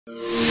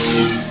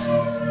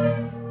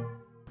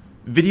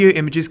Video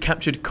images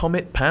captured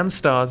Comet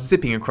Pan-STARRS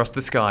zipping across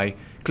the sky,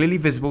 clearly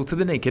visible to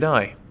the naked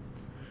eye.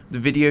 The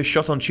videos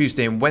shot on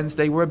Tuesday and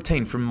Wednesday were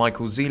obtained from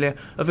Michael Zelia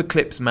of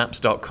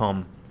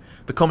EclipseMaps.com.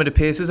 The comet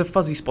appears as a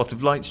fuzzy spot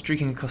of light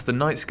streaking across the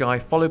night sky,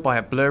 followed by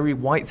a blurry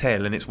white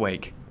tail in its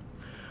wake.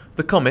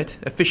 The comet,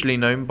 officially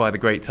known by the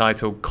great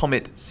title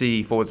Comet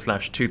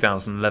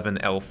C/2011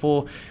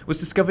 L4, was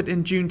discovered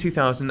in June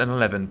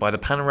 2011 by the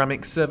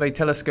Panoramic Survey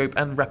Telescope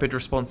and Rapid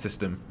Response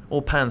System,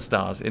 or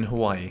Pan-STARRS, in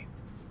Hawaii.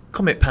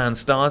 Comet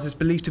Pan-STARRS is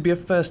believed to be a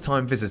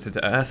first-time visitor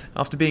to Earth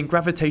after being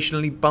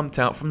gravitationally bumped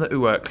out from the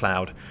Oort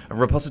cloud, a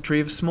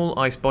repository of small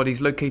ice bodies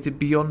located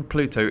beyond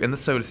Pluto in the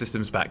solar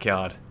system's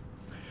backyard.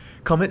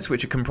 Comets,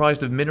 which are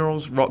comprised of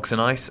minerals, rocks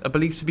and ice, are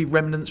believed to be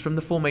remnants from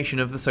the formation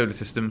of the solar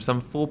system some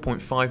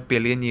 4.5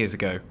 billion years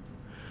ago.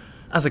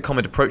 As a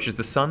comet approaches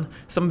the Sun,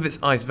 some of its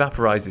ice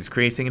vaporizes,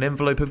 creating an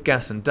envelope of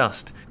gas and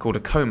dust, called a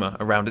coma,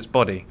 around its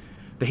body.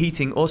 The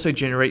heating also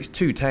generates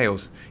two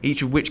tails,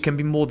 each of which can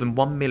be more than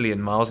 1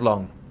 million miles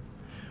long.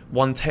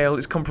 One tail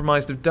is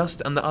comprised of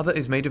dust and the other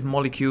is made of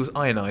molecules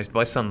ionized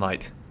by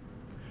sunlight.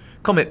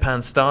 Comet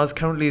Pan-STARRS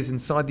currently is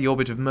inside the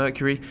orbit of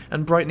Mercury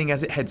and brightening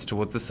as it heads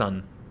towards the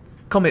Sun.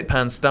 Comet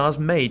Pan-STARRS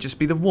may just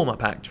be the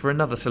warm-up act for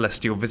another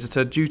celestial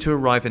visitor due to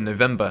arrive in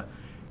November.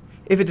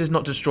 If it is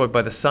not destroyed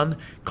by the Sun,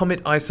 Comet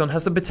Ison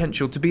has the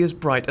potential to be as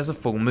bright as a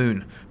full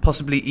moon,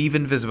 possibly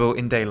even visible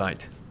in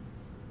daylight.